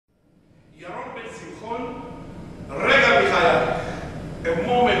Yaron ben Simchon, Rega Maxeyach. A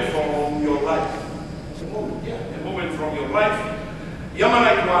moment from your life. A moment, yeah, a moment from your life.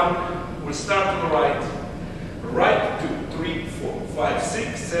 Yamanite 1 will start to the right. Right, 2, 3, 4, 5,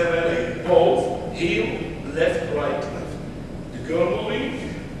 6, 7, 8. Both, heel, left, right, left. The girl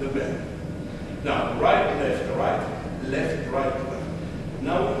moving, the man. Now, right, left, left, right, left.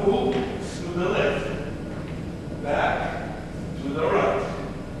 Now we move to the left. Back to the right.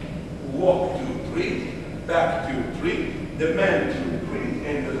 Walk 2, 3. Back 2, 3. The man 2, 3.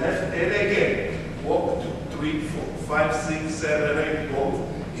 And the left, and again. Walk 2, 3, 4, 5, 6, 7, 8. Both.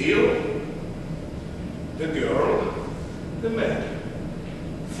 Heel. The girl. The man.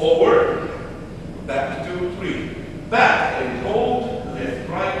 Forward. Back 2, 3. Back and hold. Left,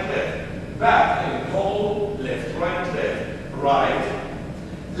 right, left. Back and hold. Left, right, left. Right.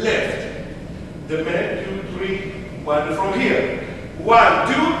 Left. The man 2, 3. One from here. 1,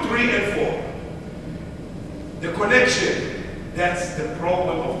 2, 3, and 4. The connection, that's the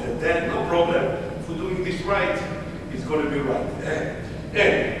problem of the dance. No problem. For doing this right, it's going to be right.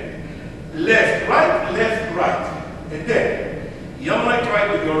 And left, right. And then, Yamanite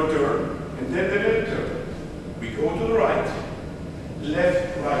right with your turn, and then the other turn. We go to the right,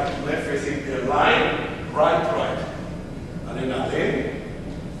 left facing the line, right. And then again,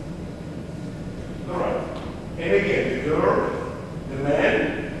 the right. And again, the girl, the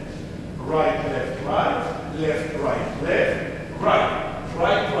man, right, left, right.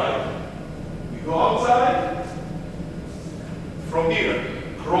 We go outside. From here,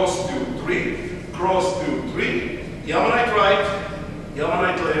 cross 2, 3, Yamanite right,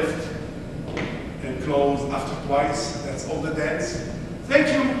 Yamanite left, and close after twice. That's all the dance. Thank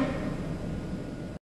you.